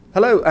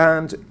Hello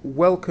and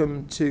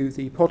welcome to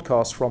the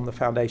podcast from the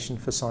Foundation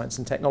for Science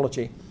and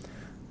Technology.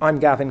 I'm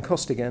Gavin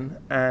Costigan,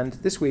 and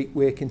this week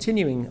we're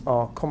continuing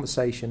our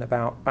conversation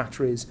about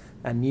batteries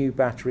and new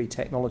battery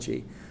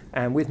technology.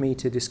 And with me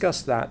to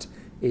discuss that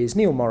is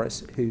Neil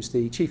Morris, who's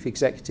the Chief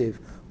Executive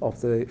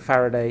of the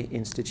Faraday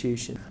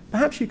Institution.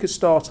 Perhaps you could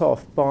start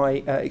off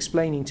by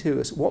explaining to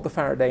us what the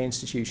Faraday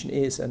Institution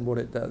is and what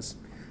it does.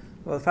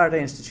 Well, the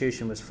Faraday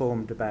Institution was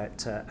formed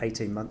about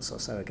 18 months or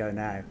so ago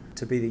now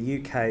to be the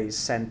UK's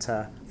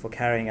centre for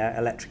carrying out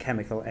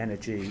electrochemical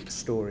energy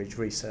storage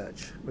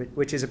research,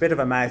 which is a bit of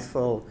a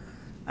mouthful,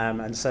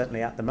 and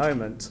certainly at the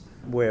moment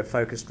we're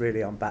focused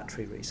really on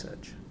battery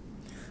research.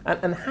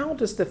 And how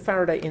does the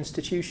Faraday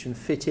Institution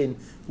fit in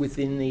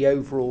within the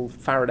overall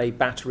Faraday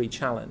Battery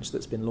Challenge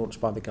that's been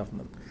launched by the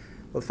government?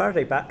 Well, the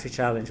Faraday Battery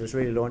Challenge was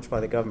really launched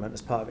by the government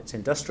as part of its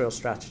industrial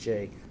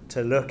strategy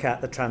to look at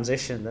the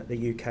transition that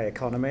the UK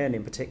economy, and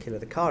in particular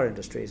the car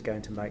industry, is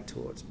going to make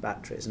towards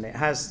batteries. And it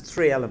has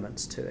three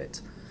elements to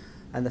it.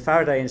 And the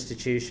Faraday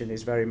Institution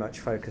is very much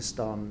focused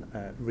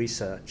on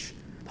research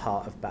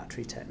part of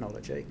battery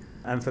technology.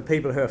 And for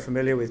people who are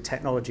familiar with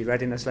technology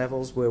readiness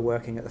levels, we're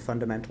working at the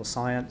fundamental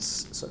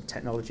science, sort of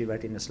technology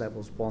readiness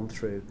levels 1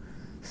 through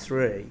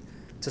 3,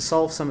 to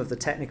solve some of the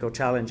technical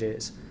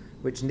challenges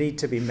which need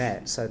to be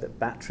met so that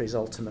batteries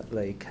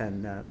ultimately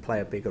can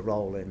play a bigger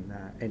role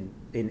in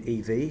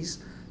EVs,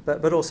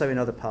 but also in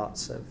other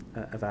parts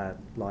of our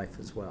life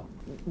as well.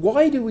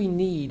 Why do we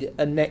need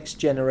a next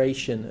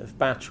generation of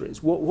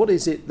batteries? What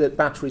is it that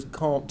batteries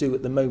can't do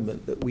at the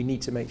moment that we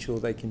need to make sure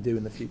they can do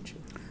in the future?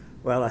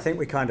 Well, I think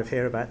we kind of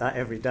hear about that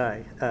every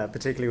day,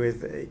 particularly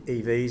with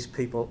EVs.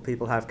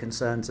 People have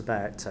concerns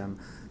about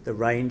the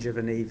range of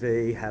an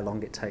EV, how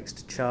long it takes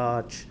to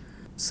charge,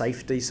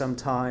 safety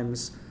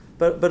sometimes,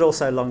 but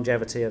also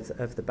longevity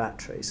of the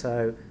battery.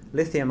 So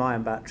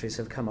lithium-ion batteries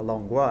have come a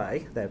long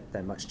way.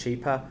 They're much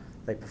cheaper,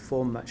 they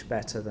perform much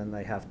better than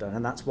they have done,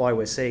 and that's why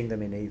we're seeing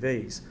them in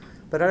EVs.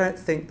 But I don't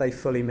think they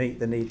fully meet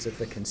the needs of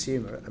the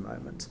consumer at the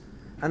moment.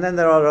 And then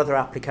there are other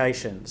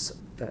applications.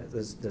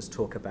 There's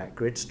talk about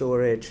grid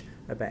storage,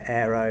 about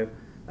aero.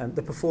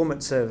 The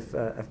performance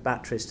of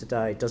batteries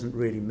today doesn't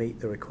really meet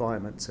the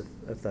requirements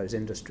of those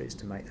industries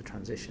to make the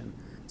transition.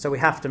 So we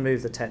have to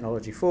move the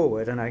technology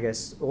forward, and I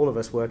guess all of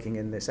us working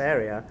in this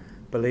area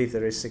believe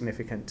there is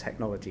significant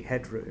technology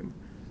headroom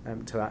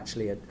to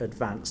actually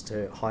advance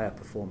to higher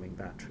performing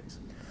batteries.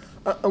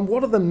 And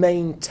what are the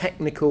main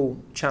technical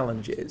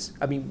challenges?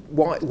 I mean,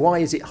 why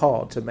is it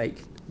hard to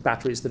make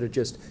batteries that are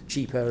just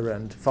cheaper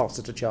and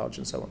faster to charge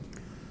and so on?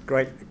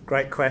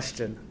 Great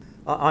question.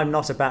 I'm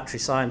not a battery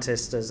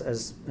scientist,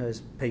 as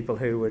people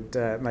who would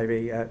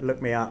maybe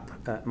look me up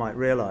might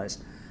realise,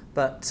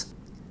 but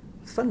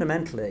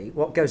fundamentally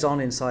what goes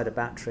on inside a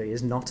battery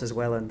is not as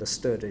well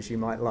understood as you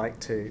might like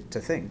to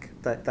think.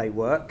 That they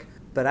work,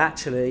 but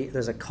actually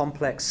there's a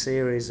complex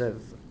series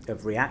of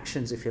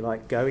reactions, if you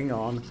like, going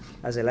on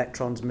as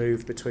electrons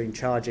move between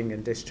charging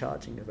and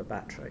discharging of a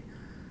battery.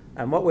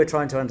 And what we're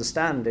trying to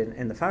understand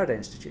in the Faraday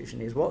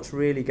Institution is what's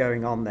really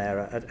going on there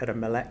at a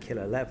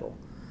molecular level.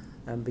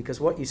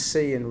 Because what you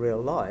see in real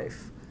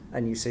life,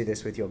 and you see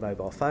this with your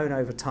mobile phone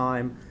over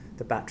time,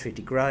 the battery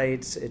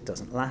degrades, it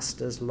doesn't last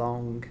as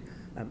long,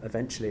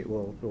 eventually it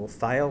will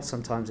fail,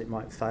 sometimes it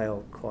might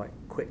fail quite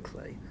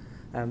quickly.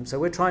 So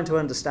we're trying to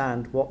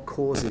understand what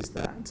causes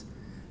that,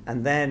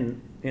 and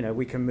then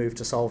we can move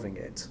to solving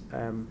it.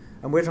 And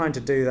we're trying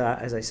to do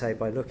that, as I say,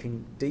 by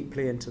looking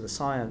deeply into the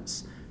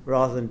science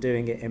rather than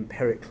doing it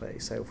empirically.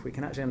 So if we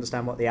can actually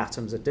understand what the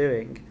atoms are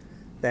doing,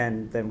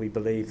 then we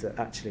believe that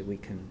actually we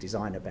can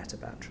design a better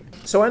battery.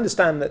 So I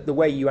understand that the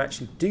way you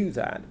actually do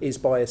that is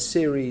by a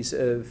series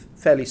of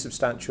fairly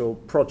substantial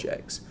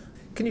projects.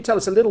 Can you tell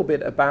us a little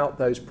bit about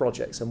those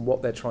projects and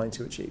what they're trying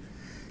to achieve?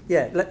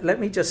 Yeah, let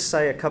me just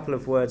say a couple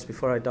of words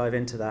before I dive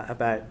into that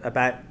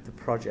about the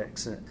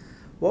projects.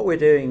 What we're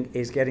doing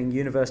is getting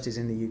universities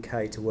in the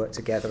UK to work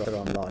together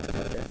on large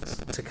projects,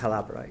 to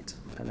collaborate.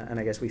 And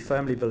I guess we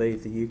firmly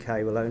believe the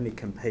UK will only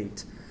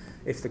compete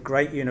if the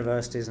great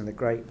universities and the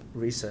great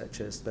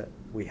researchers that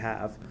we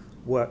have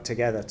work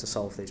together to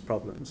solve these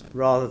problems,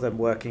 rather than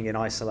working in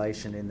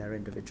isolation in their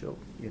individual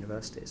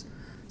universities.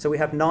 So we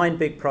have 9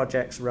 big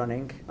projects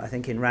running. I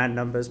think in round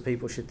numbers,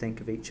 people should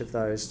think of each of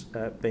those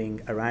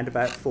being around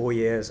about 4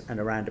 years and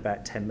around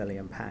about £10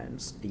 million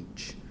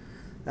each.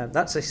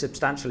 That's a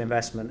substantial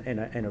investment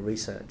in a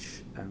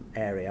research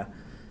area.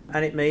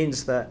 And it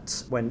means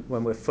that when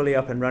we're fully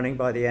up and running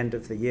by the end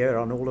of the year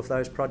on all of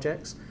those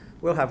projects,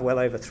 we'll have well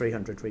over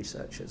 300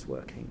 researchers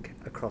working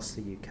across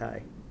the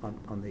UK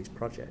on these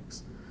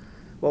projects.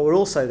 What we're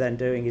also then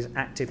doing is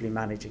actively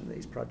managing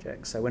these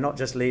projects. So we're not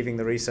just leaving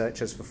the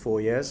researchers for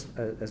 4 years,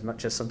 as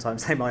much as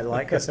sometimes they might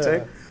like us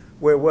to.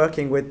 We're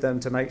working with them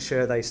to make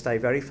sure they stay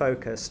very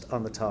focused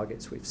on the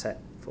targets we've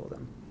set for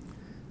them.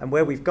 And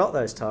where we've got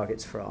those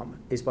targets from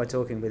is by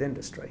talking with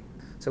industry.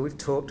 So we've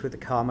talked with the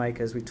car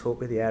makers, we've talked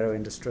with the aero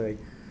industry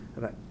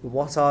about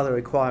what are the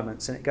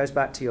requirements, and it goes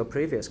back to your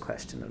previous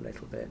question a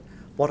little bit.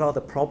 What are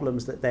the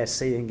problems that they're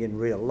seeing in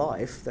real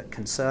life that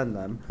concern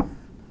them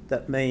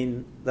that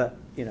mean that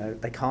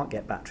they can't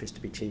get batteries to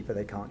be cheaper,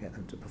 they can't get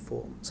them to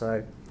perform.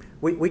 So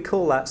we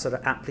call that sort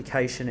of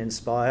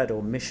application-inspired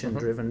or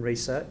mission-driven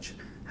research.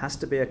 Has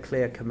to be a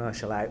clear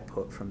commercial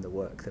output from the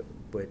work that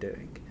we're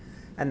doing.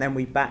 And then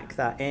we back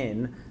that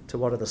in to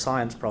what are the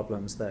science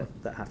problems that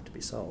have to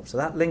be solved. So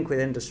that link with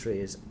industry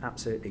is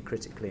absolutely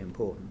critically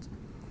important.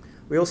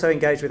 We also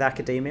engage with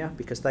academia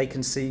because they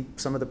can see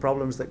some of the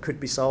problems that could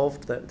be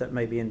solved that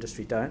maybe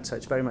industry don't. So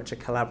it's very much a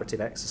collaborative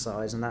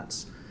exercise, and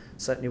that's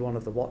certainly one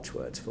of the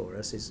watchwords for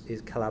us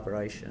is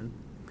collaboration.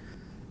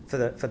 For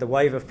the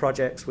wave of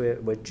projects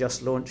we're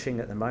just launching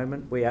at the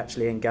moment, we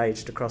actually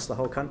engaged across the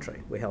whole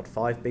country. We held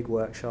 5 big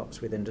workshops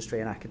with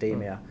industry and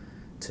academia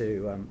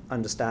to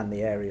understand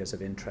the areas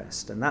of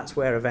interest. And that's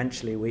where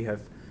eventually we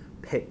have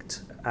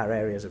picked our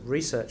areas of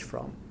research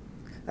from.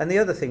 And the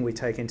other thing we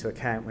take into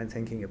account when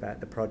thinking about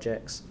the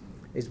projects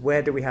is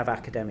where do we have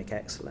academic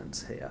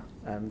excellence here?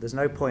 There's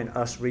no point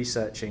us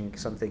researching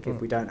something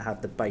if we don't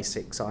have the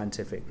basic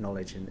scientific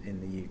knowledge in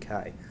the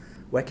UK.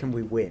 Where can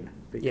we win?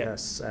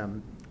 Because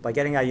by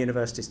getting our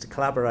universities to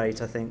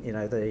collaborate, I think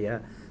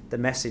the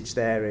message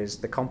there is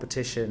the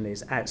competition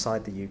is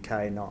outside the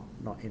UK, not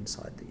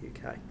inside the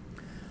UK.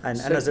 And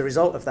as a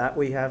result of that,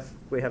 we have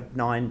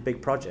 9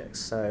 big projects.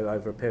 So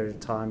over a period of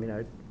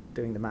time,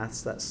 doing the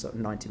maths, that's sort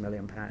of £90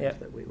 million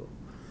that we will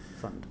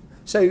fund.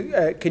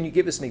 So can you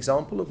give us an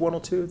example of 1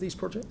 or 2 of these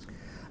projects?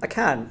 I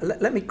can.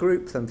 Let me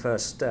group them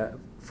first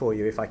for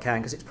you if I can,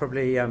 because it's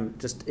probably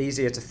just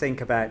easier to think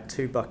about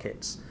 2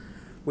 buckets.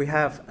 We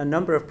have a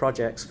number of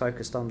projects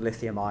focused on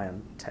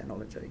lithium-ion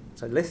technology.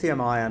 So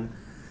lithium-ion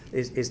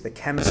is the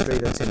chemistry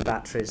that's in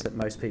batteries that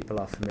most people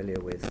are familiar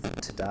with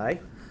today.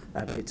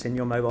 It's in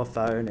your mobile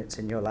phone, it's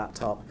in your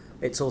laptop,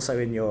 it's also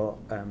in your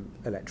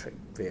electric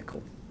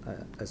vehicle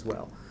as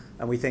well.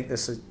 And we think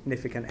there's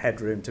significant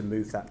headroom to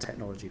move that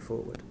technology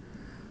forward.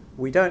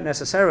 We don't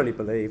necessarily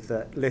believe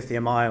that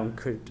lithium-ion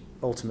could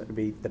ultimately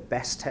be the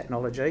best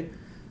technology,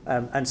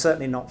 and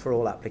certainly not for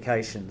all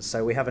applications.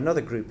 So we have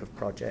another group of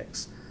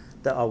projects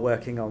that are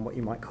working on what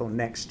you might call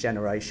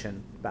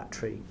next-generation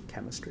battery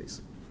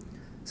chemistries.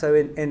 So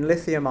in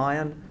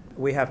lithium-ion,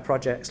 we have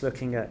projects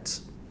looking at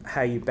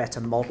how you better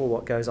model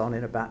what goes on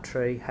in a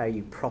battery, how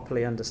you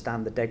properly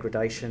understand the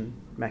degradation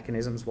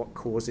mechanisms, what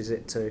causes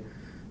it to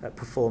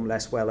perform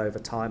less well over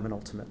time and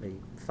ultimately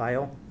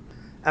fail.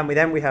 And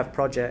we have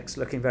projects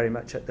looking very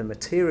much at the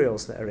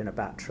materials that are in a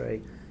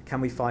battery.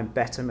 Can we find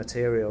better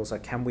materials, or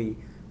can we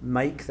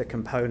make the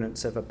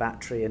components of a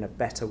battery in a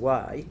better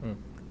way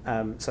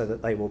so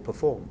that they will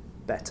perform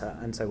better?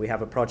 And so we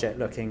have a project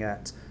looking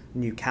at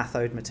new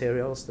cathode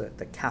materials.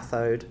 The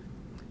cathode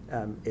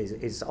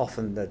is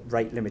often the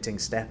rate-limiting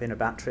step in a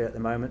battery at the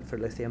moment for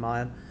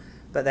lithium-ion.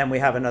 But then we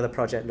have another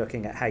project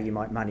looking at how you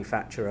might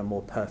manufacture a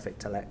more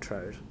perfect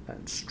electrode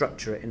and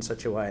structure it in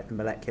such a way at the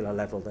molecular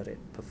level that it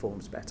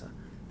performs better.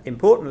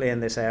 Importantly in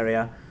this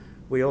area,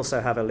 we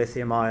also have a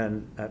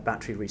lithium-ion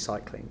battery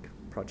recycling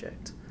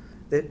project.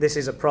 This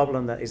is a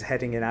problem that is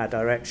heading in our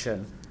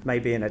direction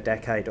maybe in a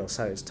decade or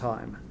so's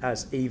time.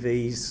 As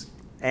EVs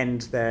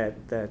end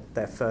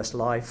their first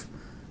life,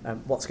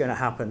 what's going to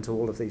happen to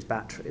all of these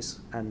batteries?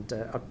 And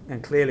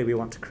clearly we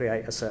want to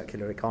create a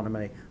circular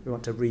economy. We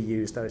want to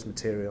reuse those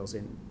materials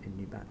in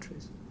new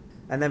batteries.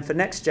 And then for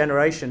next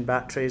generation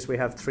batteries, we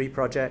have 3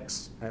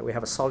 projects. We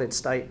have a solid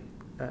state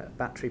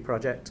battery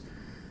project.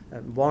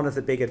 One of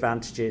the big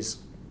advantages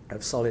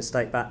of solid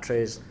state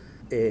batteries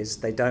is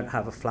they don't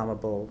have a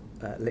flammable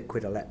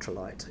liquid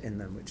electrolyte in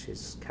them, which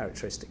is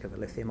characteristic of a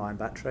lithium-ion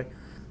battery.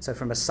 So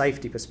from a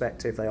safety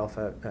perspective, they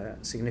offer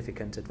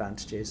significant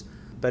advantages.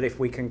 But if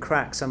we can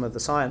crack some of the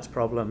science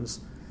problems,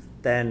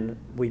 then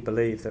we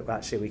believe that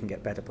actually we can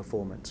get better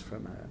performance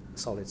from a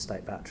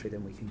solid-state battery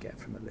than we can get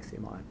from a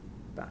lithium-ion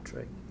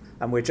battery.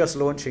 And we're just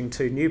launching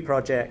 2 new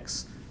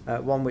projects,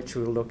 one which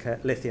will look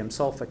at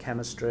lithium-sulfur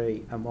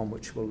chemistry and one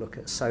which will look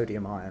at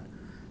sodium-ion.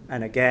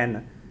 And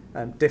again,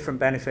 different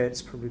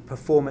benefits, probably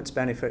performance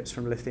benefits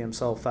from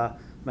lithium-sulfur,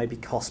 maybe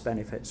cost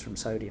benefits from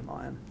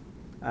sodium-ion.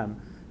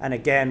 And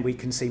again, we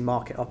can see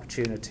market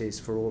opportunities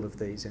for all of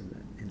these in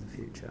the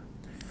future.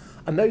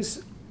 And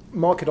those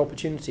market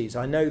opportunities,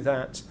 I know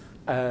that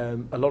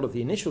a lot of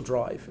the initial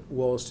drive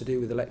was to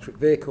do with electric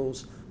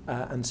vehicles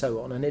and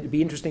so on. And it'd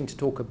be interesting to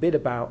talk a bit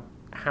about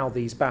how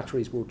these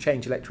batteries will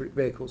change electric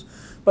vehicles.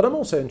 But I'm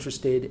also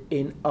interested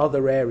in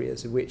other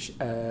areas of which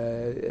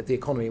the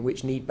economy in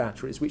which need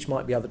batteries, which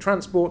might be other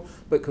transport,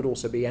 but could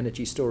also be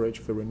energy storage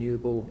for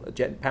renewable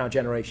power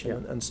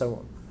generation and so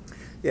on.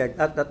 Yeah,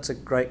 that's a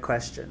great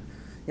question.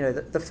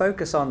 The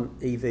focus on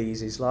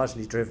EVs is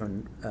largely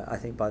driven, I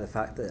think, by the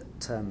fact that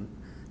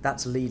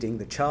that's leading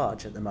the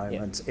charge at the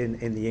moment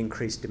in the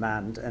increased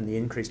demand and the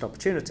increased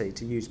opportunity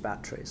to use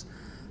batteries.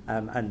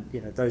 And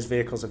those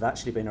vehicles have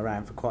actually been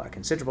around for quite a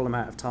considerable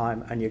amount of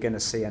time, and you're going to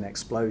see an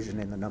explosion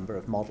in the number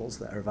of models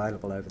that are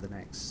available over the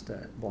next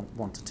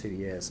 1 to 2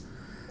 years,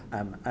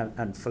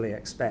 and fully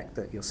expect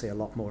that you'll see a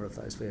lot more of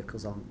those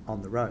vehicles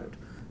on the road.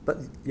 But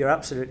you're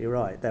absolutely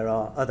right, there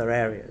are other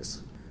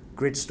areas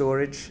Grid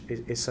storage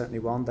is certainly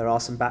one. There are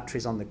some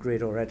batteries on the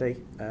grid already,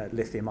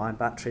 lithium-ion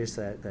batteries.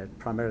 They're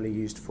primarily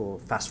used for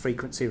fast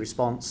frequency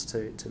response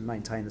to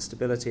maintain the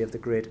stability of the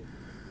grid.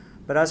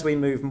 But as we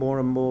move more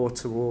and more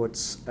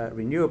towards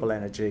renewable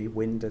energy,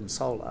 wind and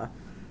solar,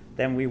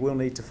 then we will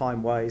need to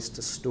find ways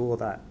to store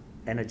that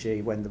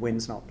energy when the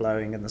wind's not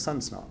blowing and the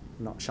sun's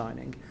not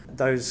shining.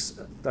 Those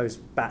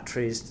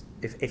batteries,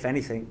 if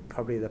anything,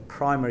 probably the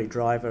primary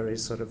driver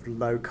is sort of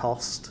low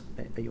cost.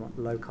 You want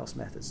low cost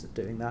methods of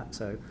doing that.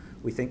 So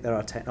we think there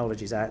are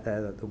technologies out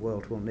there that the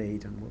world will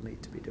need and will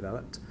need to be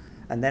developed.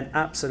 And then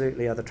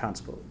absolutely other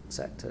transport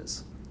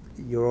sectors.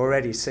 You're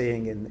already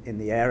seeing in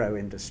the aero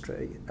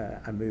industry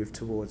a move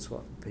towards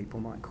what people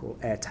might call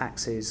air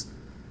taxis.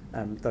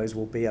 Those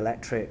will be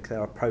electric.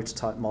 There are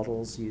prototype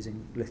models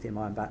using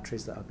lithium-ion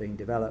batteries that are being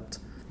developed.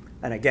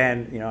 And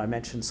again, I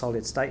mentioned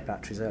solid-state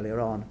batteries earlier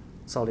on.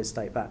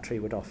 Solid-state battery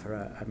would offer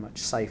a much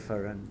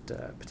safer and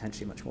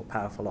potentially much more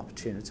powerful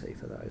opportunity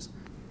for those.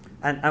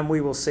 And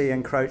we will see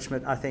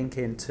encroachment, I think,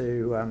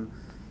 into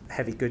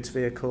heavy goods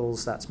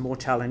vehicles. That's more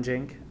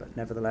challenging, but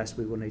nevertheless,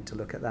 we will need to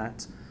look at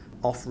that.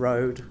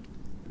 Off-road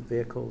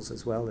vehicles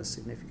as well, there's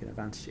significant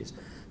advantages.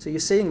 So you're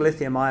seeing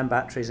lithium-ion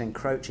batteries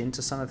encroach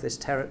into some of this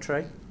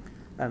territory.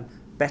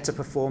 Better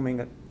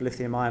performing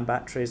lithium-ion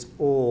batteries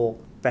or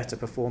better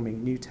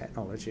performing new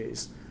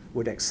technologies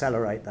would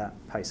accelerate that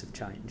pace of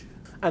change.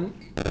 And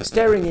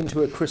staring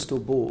into a crystal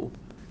ball,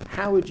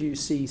 how would you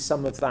see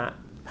some of that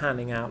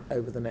panning out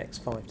over the next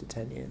 5 to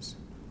 10 years?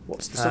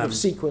 What's the sort of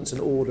sequence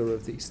and order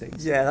of these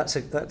things? Yeah, that's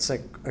a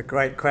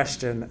great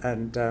question,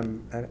 and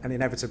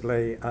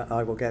inevitably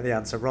I will get the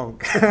answer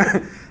wrong.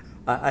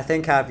 I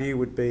think our view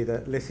would be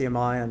that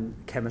lithium-ion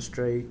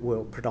chemistry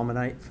will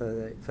predominate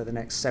for the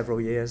next several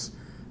years.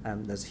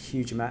 There's a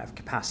huge amount of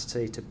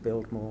capacity to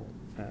build more,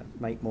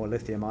 make more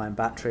lithium-ion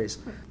batteries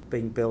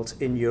being built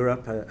in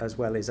Europe as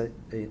well as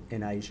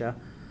in Asia.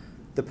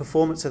 The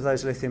performance of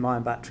those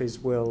lithium-ion batteries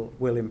will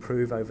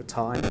improve over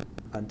time,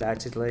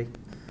 undoubtedly.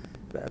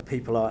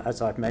 People are,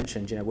 as I've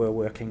mentioned, we're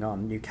working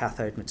on new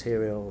cathode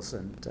materials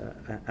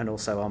and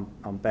also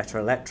on better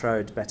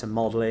electrodes, better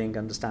modelling,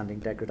 understanding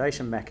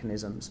degradation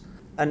mechanisms.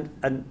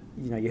 And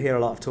you hear a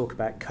lot of talk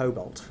about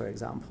cobalt, for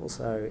example.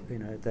 So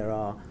there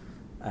are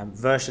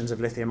versions of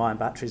lithium-ion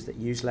batteries that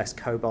use less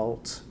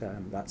cobalt.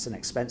 That's an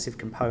expensive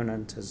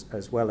component,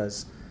 as well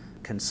as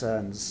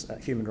concerns,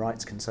 human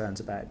rights concerns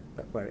about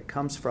where it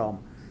comes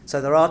from. So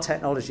there are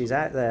technologies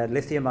out there,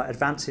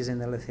 advances in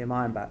the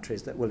lithium-ion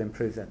batteries that will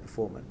improve their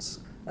performance,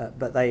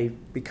 but they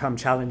become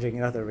challenging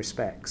in other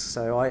respects.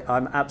 So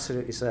I'm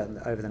absolutely certain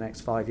that over the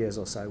next 5 years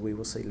or so, we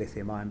will see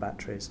lithium-ion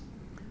batteries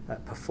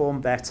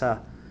perform better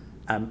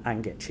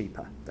and get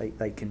cheaper.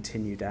 They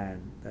continue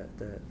down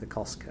the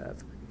cost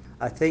curve.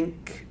 I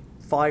think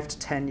 5 to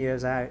 10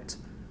 years out,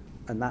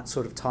 and that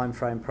sort of time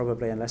frame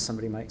probably, unless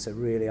somebody makes a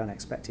really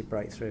unexpected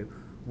breakthrough,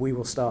 we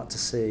will start to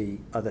see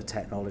other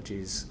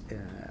technologies,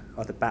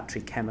 other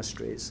battery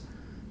chemistries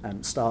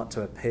start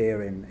to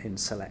appear in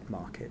select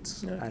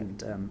markets. Okay.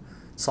 And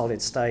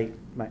solid state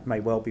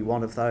may well be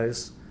one of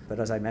those, but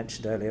as I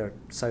mentioned earlier,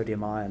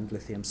 sodium ion,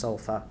 lithium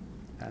sulfur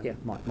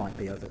might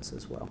be others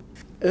as well.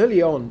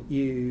 Early on,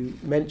 you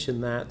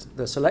mentioned that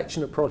the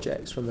selection of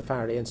projects from the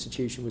Faraday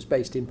Institution was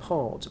based in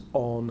part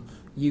on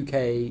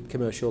UK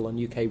commercial and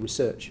UK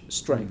research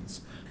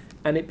strengths.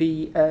 And it'd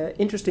be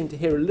interesting to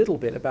hear a little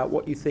bit about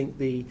what you think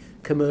the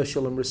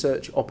commercial and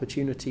research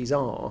opportunities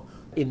are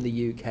in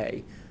the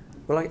UK.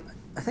 Well,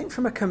 I think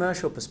from a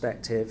commercial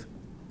perspective,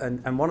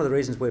 and one of the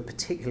reasons we're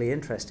particularly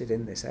interested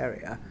in this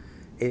area,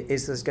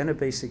 is there's going to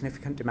be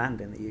significant demand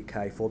in the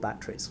UK for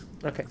batteries.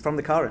 Okay. From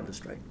the car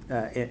industry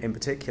in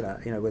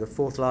particular. We're the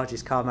fourth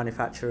largest car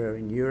manufacturer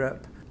in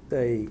Europe.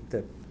 The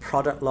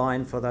product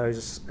line for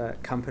those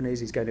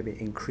companies is going to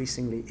be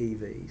increasingly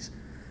EVs.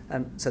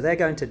 So they're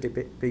going to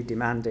be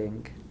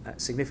demanding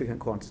significant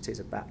quantities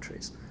of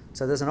batteries.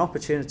 So there's an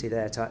opportunity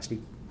there to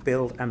actually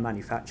build and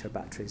manufacture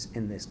batteries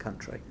in this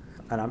country.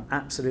 And I'm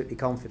absolutely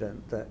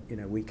confident that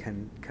we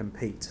can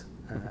compete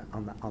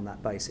on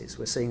that basis.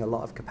 We're seeing a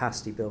lot of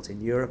capacity built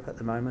in Europe at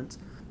the moment.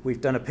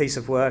 We've done a piece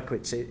of work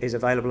which is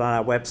available on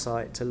our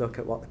website to look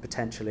at what the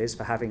potential is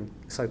for having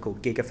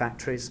so-called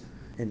gigafactories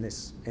in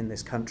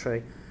this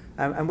country.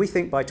 And we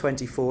think by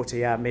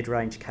 2040, our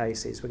mid-range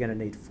case is we're going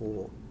to need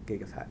 4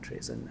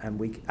 gigafactories,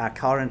 and our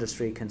car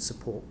industry can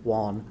support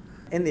 1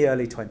 in the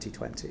early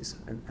 2020s.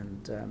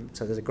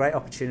 So there's a great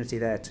opportunity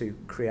there to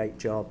create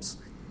jobs,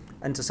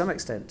 and to some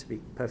extent, to be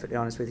perfectly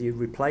honest with you,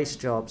 replace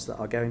jobs that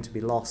are going to be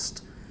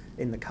lost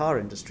in the car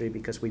industry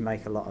because we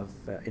make a lot of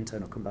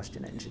internal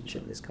combustion engines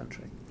in this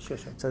country. Sure.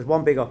 So there's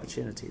one big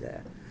opportunity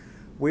there.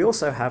 We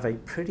also have a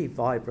pretty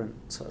vibrant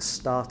sort of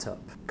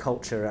startup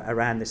culture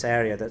around this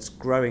area that's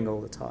growing all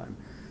the time.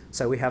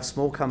 So we have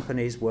small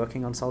companies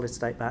working on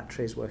solid-state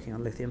batteries, working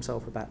on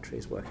lithium-sulfur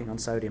batteries, working on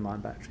sodium-ion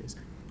batteries,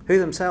 who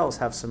themselves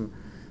have some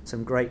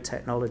great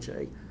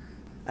technology.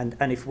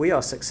 And if we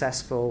are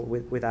successful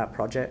with our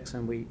projects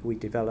and we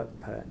develop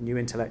new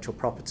intellectual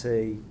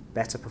property,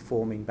 better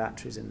performing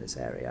batteries in this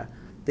area,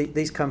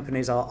 These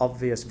companies are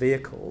obvious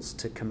vehicles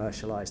to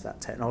commercialise that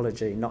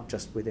technology, not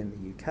just within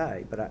the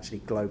UK, but actually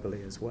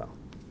globally as well.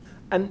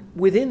 And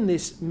within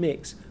this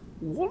mix,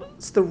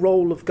 what's the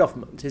role of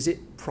government? Is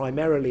it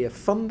primarily a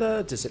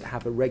funder? Does it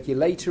have a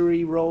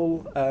regulatory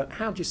role?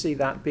 How do you see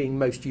that being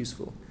most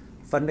useful?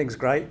 Funding's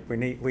great. We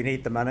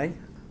need the money.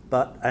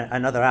 But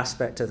another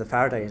aspect of the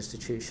Faraday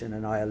Institution,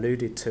 and I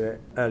alluded to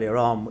it earlier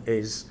on,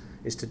 is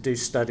to do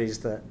studies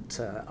that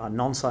are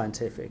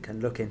non-scientific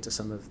and look into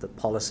some of the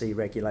policy,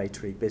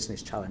 regulatory,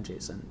 business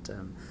challenges.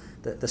 And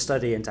the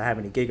study into how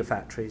many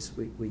gigafactories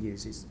we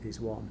use is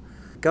one.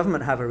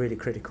 Government have a really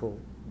critical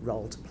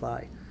role to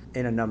play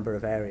in a number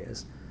of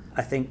areas.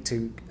 I think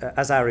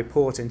as our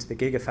report into the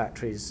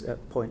gigafactories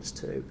points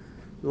to,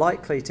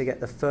 likely to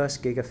get the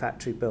first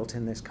gigafactory built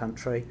in this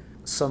country,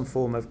 some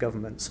form of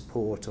government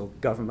support or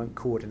government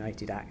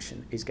coordinated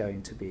action is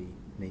going to be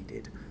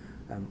needed.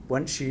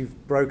 Once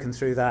you've broken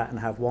through that and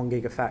have one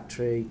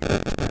gigafactory,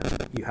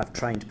 you have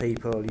trained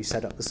people, you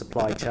set up the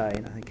supply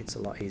chain, I think it's a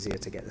lot easier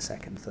to get the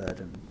second, third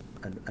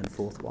and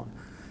fourth one.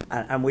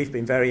 And we've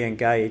been very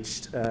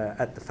engaged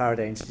at the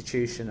Faraday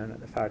Institution and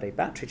at the Faraday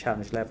Battery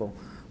Challenge level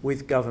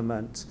with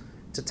government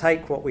to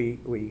take what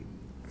we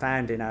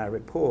found in our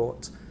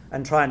report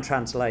and try and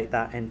translate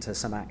that into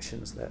some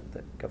actions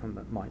that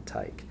government might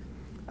take.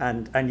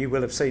 And you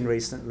will have seen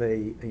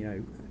recently,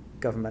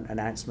 government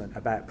announcement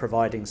about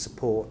providing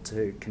support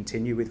to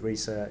continue with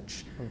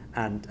research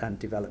and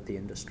develop the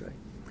industry.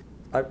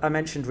 I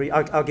mentioned,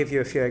 I'll give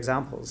you a few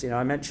examples.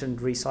 I mentioned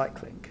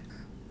recycling.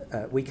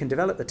 We can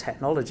develop the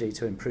technology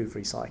to improve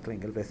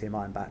recycling of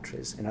lithium-ion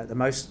batteries.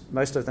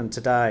 Most of them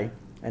today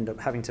end up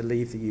having to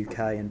leave the UK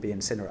and be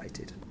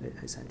incinerated.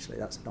 Essentially,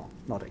 that's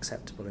not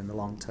acceptable in the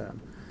long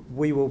term.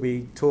 We will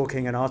be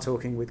talking and are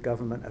talking with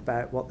government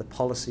about what the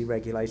policy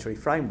regulatory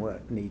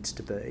framework needs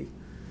to be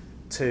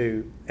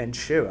to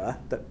ensure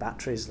that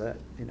batteries that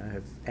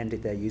have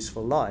ended their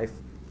useful life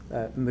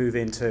move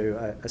into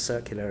a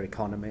circular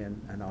economy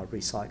and are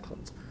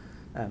recycled.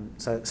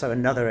 So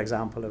another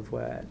example of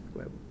where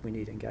we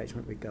need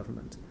engagement with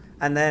government.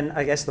 And then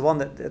I guess the one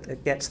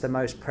that gets the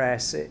most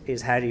press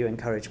is how do you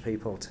encourage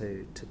people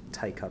to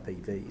take up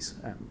EVs,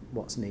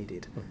 what's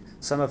needed.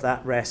 Some of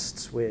that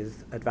rests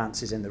with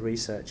advances in the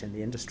research in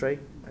the industry.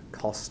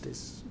 Cost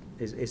is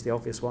the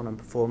obvious one, and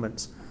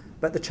performance.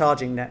 But the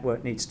charging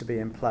network needs to be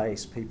in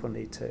place. People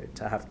need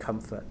to have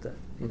comfort that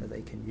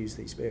they can use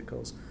these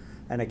vehicles.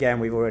 And again,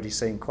 we've already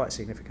seen quite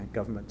significant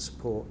government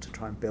support to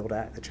try and build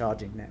out the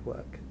charging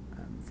network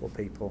for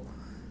people.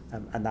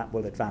 And that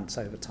will advance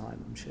over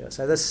time, I'm sure.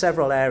 So there's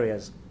several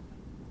areas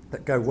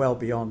that go well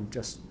beyond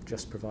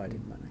just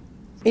providing money.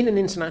 In an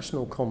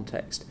international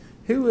context,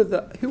 who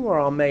are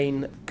our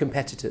main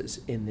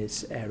competitors in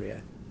this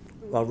area?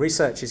 Well,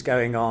 research is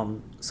going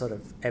on sort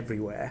of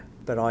everywhere,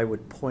 but I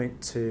would point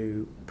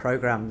to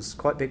programs,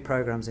 quite big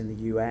programs in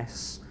the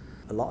US,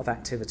 a lot of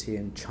activity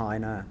in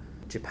China,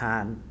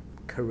 Japan,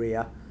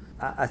 Korea.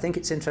 I think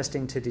it's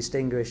interesting to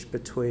distinguish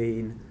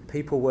between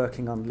people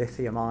working on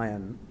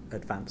lithium-ion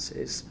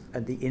advances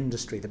and the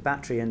industry, the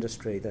battery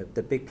industry.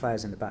 The big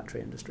players in the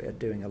battery industry are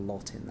doing a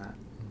lot in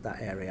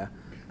that area,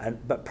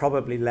 but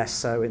probably less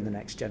so in the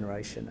next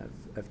generation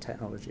of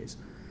technologies.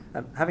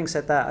 Having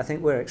said that, I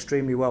think we're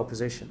extremely well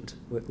positioned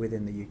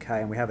within the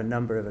UK, and we have a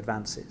number of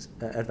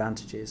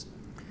advantages.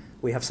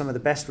 We have some of the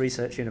best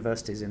research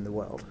universities in the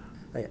world.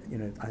 I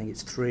think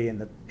it's 3 in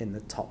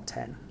the top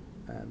 10.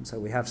 So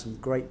we have some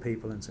great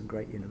people and some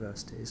great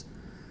universities.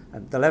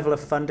 The level of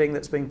funding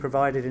that's being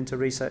provided into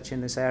research in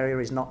this area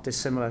is not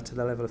dissimilar to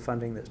the level of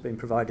funding that's been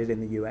provided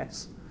in the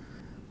US.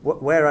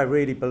 Where I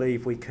really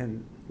believe we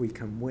can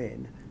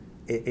win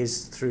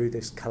is through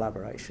this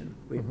collaboration.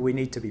 We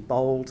need to be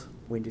bold,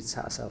 we need to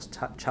set ourselves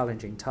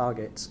challenging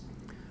targets,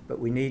 but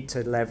we need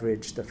to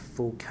leverage the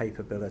full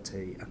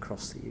capability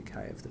across the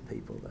UK of the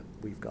people that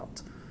we've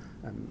got.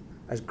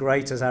 As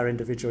great as our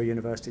individual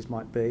universities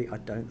might be, I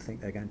don't think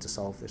they're going to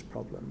solve this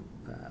problem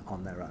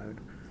on their own.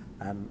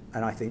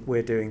 And I think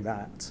we're doing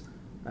that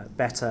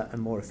better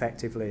and more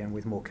effectively and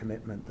with more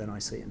commitment than I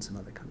see in some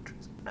other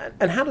countries.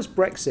 And how does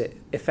Brexit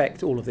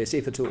affect all of this,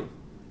 if at all?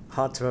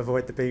 Hard to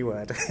avoid the B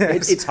word.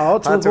 It's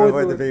hard to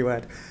avoid the B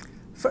word.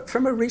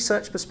 From a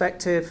research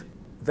perspective,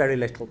 very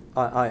little,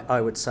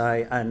 I would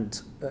say. And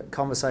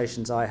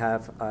conversations I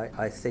have,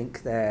 I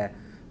think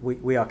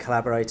we are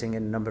collaborating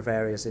in a number of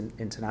areas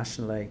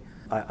internationally.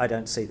 I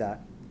don't see that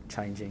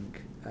changing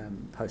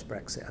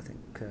post-Brexit. I think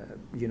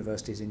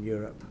universities in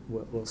Europe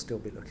will still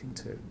be looking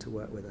to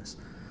work with us.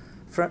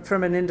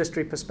 From an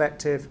industry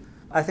perspective,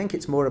 I think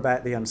it's more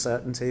about the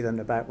uncertainty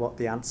than about what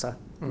the answer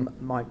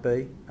might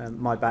be.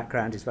 My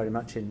background is very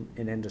much in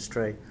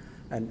industry,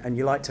 and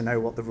you like to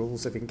know what the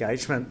rules of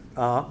engagement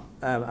are,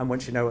 and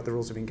once you know what the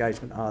rules of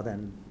engagement are,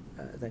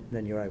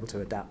 then you're able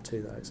to adapt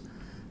to those.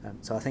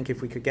 So I think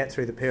if we could get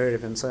through the period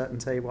of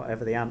uncertainty,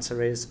 whatever the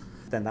answer is,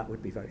 then that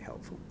would be very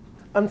helpful.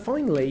 And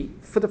finally,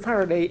 for the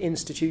Faraday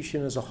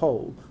Institution as a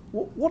whole,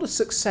 what does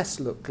success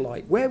look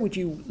like? Where would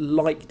you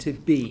like to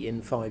be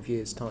in 5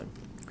 years' time?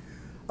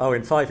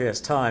 In 5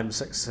 years' time,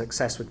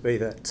 success would be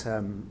that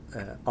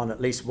on at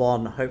least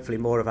one, hopefully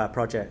more of our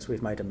projects,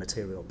 we've made a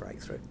material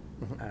breakthrough.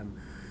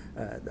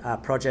 Our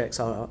projects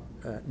are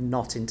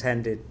not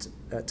intended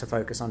to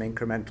focus on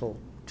incremental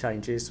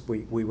changes.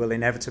 We will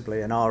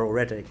inevitably, and are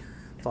already,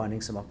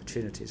 finding some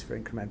opportunities for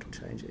incremental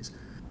changes.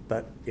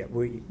 But yeah,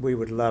 we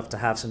would love to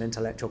have some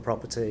intellectual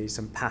property,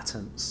 some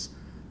patents,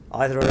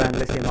 either around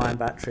lithium-ion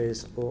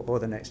batteries or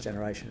the next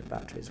generation of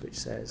batteries, which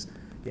says,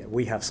 yeah,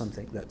 we have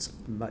something that's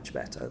much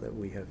better that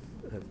we have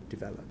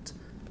developed.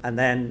 And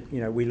then,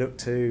 we look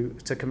to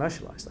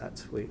commercialise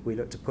that. We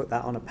look to put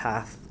that on a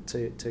path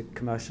to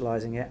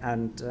commercialising it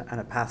and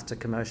a path to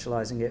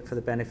commercialising it for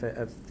the benefit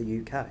of the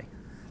UK.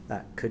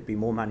 That could be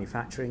more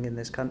manufacturing in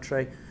this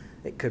country.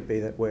 It could be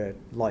that we're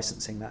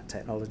licensing that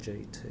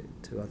technology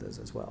to others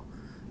as well.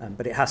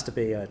 But it has to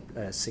be a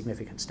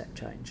significant step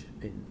change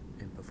in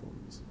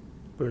performance.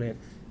 Brilliant.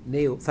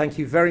 Neil, thank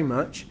you very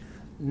much.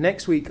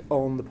 Next week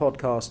on the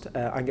podcast,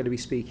 I'm going to be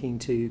speaking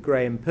to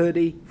Graham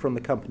Purdy from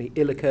the company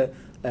Ilika,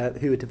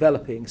 who are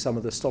developing some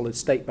of the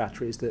solid-state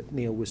batteries that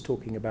Neil was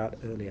talking about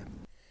earlier.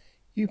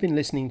 You've been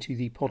listening to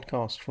the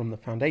podcast from the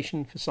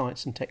Foundation for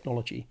Science and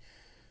Technology.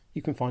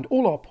 You can find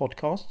all our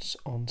podcasts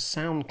on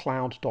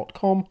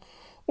soundcloud.com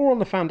or on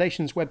the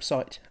Foundation's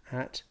website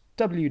at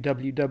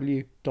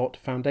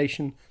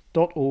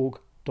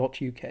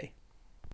www.foundation.org.uk.